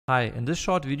Hi, in this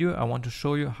short video I want to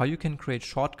show you how you can create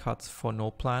shortcuts for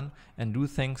NotePlan and do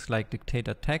things like dictate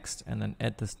a text and then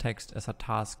add this text as a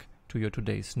task to your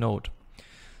today's note.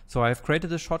 So I've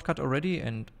created a shortcut already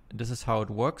and this is how it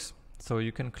works. So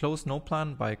you can close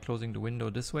NotePlan by closing the window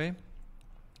this way,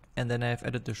 and then I've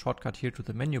added the shortcut here to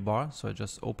the menu bar. So I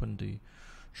just open the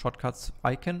shortcuts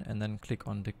icon and then click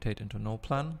on dictate into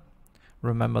NotePlan.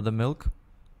 Remember the milk.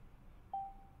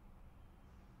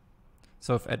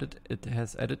 So it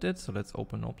has edited, so let's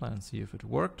open NotePlan and see if it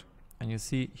worked. And you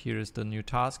see here is the new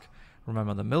task,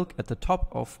 remember the milk, at the top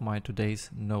of my today's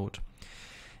note.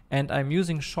 And I'm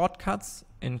using shortcuts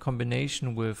in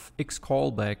combination with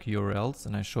x-callback-urls,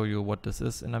 and I show you what this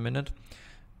is in a minute,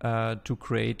 to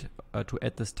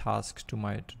add this task to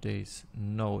my today's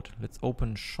note. Let's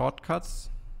open shortcuts.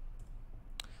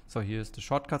 So here's the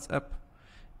shortcuts app,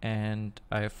 and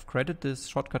I've created this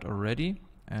shortcut already.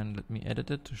 And let me edit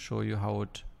it to show you how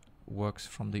it works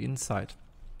from the inside.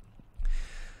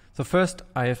 So first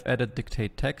I have added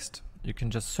dictate text. You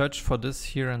can just search for this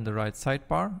here in the right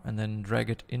sidebar and then drag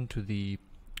it into the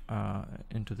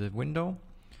window.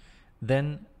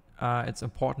 Then it's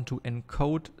important to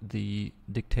encode the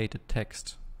dictated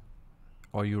text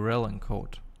or URL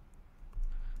encode.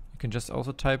 You can just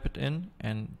also type it in,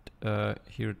 and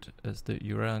here it is, the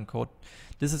URL encode.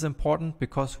 This is important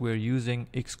because we're using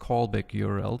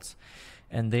x-callback-urls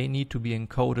and they need to be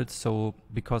encoded, so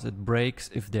because it breaks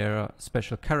if there are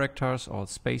special characters or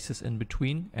spaces in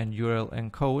between, and URL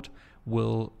encode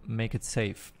will make it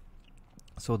safe.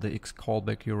 So the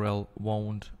x-callback-url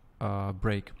won't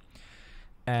break.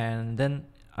 And then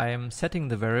I am setting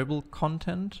the variable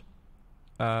content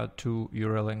to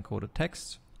URL encoded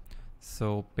text.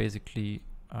 So basically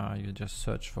you just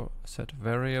search for set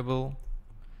variable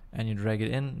and you drag it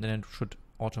in, then it should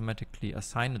automatically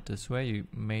assign it this way. You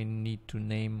may need to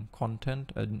name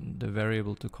content, the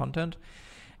variable to content.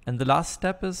 And the last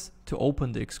step is to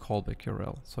open the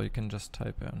x-callback-url. So you can just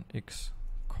type in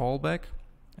x-callback,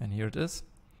 and here it is.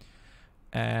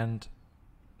 And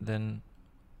then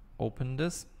open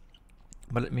this.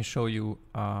 But let me show you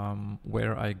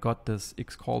where I got this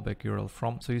x-callback-url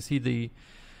from. So you see the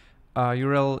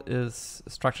URL is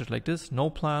structured like this: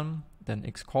 NotePlan, then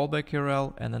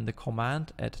x-callback-url, and then the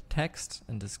command add text,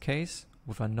 in this case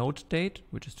with a note date,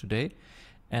 which is today,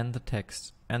 and the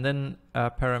text, and then a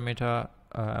parameter,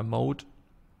 a mode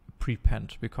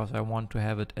prepend, because I want to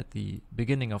have it at the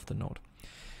beginning of the note.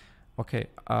 Okay,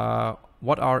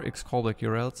 what are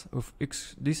x-callback-urls?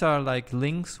 These are like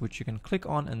links which you can click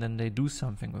on and then they do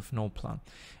something with NotePlan.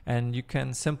 And you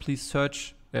can simply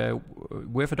search,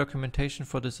 we have a documentation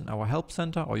for this in our help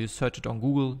center, or you search it on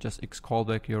Google, just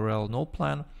x-callback-url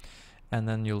NotePlan, and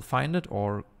then you'll find it,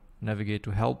 or navigate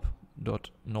to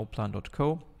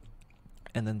help.noteplan.co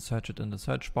and then search it in the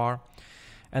search bar.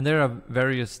 And there are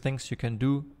various things you can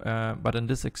do, but in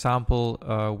this example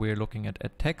we're looking at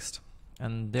add text.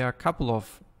 And there are a couple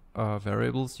of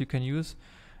variables you can use.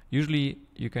 Usually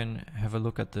you can have a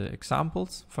look at the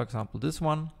examples. For example, this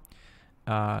one,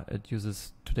 it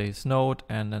uses today's note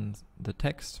and then the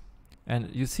text. And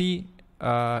you see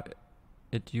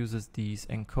it uses these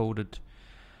encoded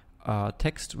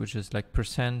text, which is like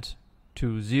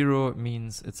 %20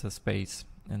 means it's a space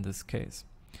in this case.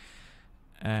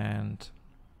 And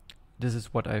this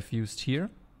is what I've used here,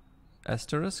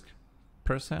 asterisk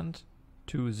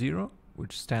 %20,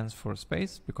 which stands for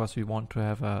space, because we want to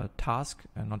have a task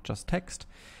and not just text,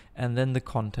 and then the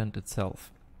content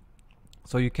itself.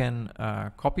 So you can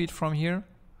copy it from here,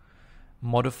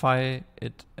 modify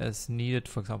it as needed,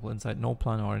 for example inside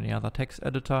NotePlan or any other text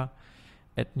editor,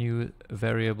 add new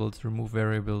variables, remove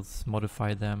variables,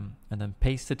 modify them, and then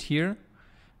paste it here,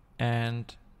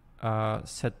 and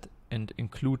set and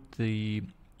include the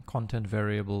content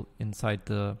variable inside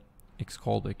the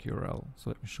x-callback-url. So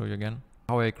let me show you again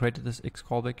how I created this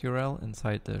x-callback-url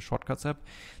inside the shortcuts app.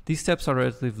 These steps are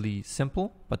relatively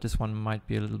simple, but this one might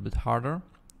be a little bit harder.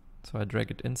 So I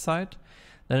drag it inside,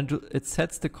 then it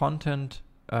sets the content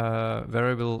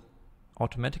variable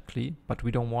automatically, but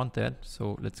we don't want that,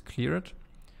 so let's clear it.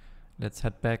 Let's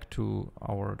head back to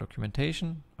our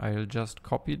documentation. I'll just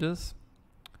copy this,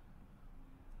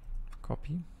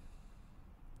 copy,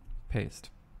 paste.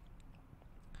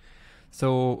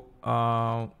 So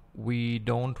we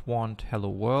don't want hello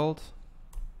world,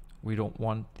 we don't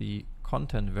want the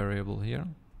content variable here.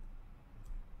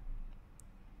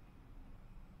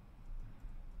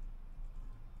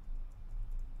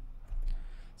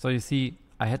 So you see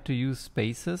I had to use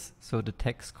spaces, so the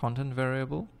text content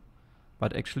variable,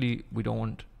 but actually we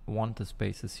don't want the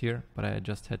spaces here, but I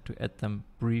just had to add them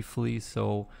briefly,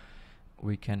 so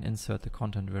we can insert the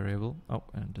content variable. Oh,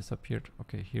 and it disappeared.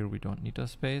 Okay, here we don't need a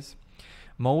space.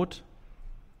 Mode,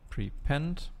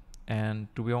 prepend.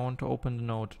 And do we want to open the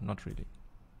node? Not really.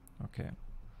 Okay,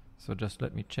 so just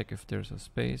let me check if there's a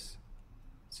space.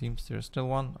 Seems there's still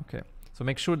one. Okay, so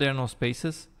make sure there are no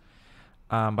spaces,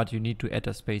 but you need to add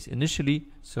a space initially,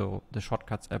 so the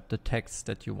Shortcuts app detects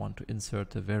that you want to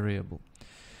insert the variable.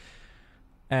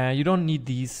 You don't need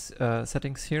these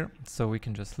settings here, so we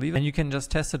can just leave it. And you can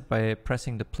just test it by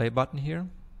pressing the play button here.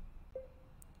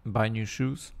 Buy new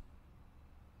shoes.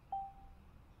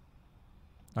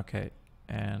 Okay,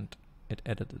 and it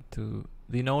added it to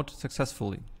the node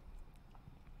successfully.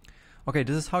 Okay,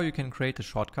 this is how you can create a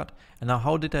shortcut. And now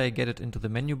how did I get it into the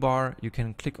menu bar? You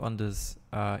can click on this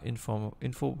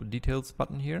info details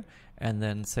button here and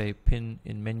then say pin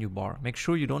in menu bar. Make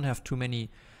sure you don't have too many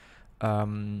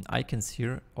icons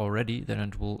here already, then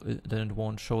it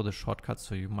won't show the shortcuts,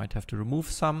 so you might have to remove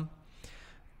some.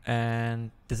 And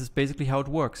this is basically how it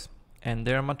works. And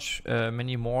there are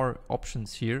many more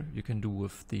options here you can do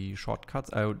with the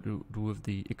shortcuts. I would do with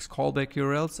the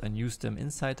x-callback-urls and use them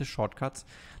inside the shortcuts.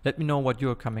 Let me know what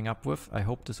you're coming up with. I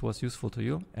hope this was useful to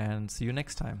you, and see you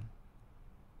next time.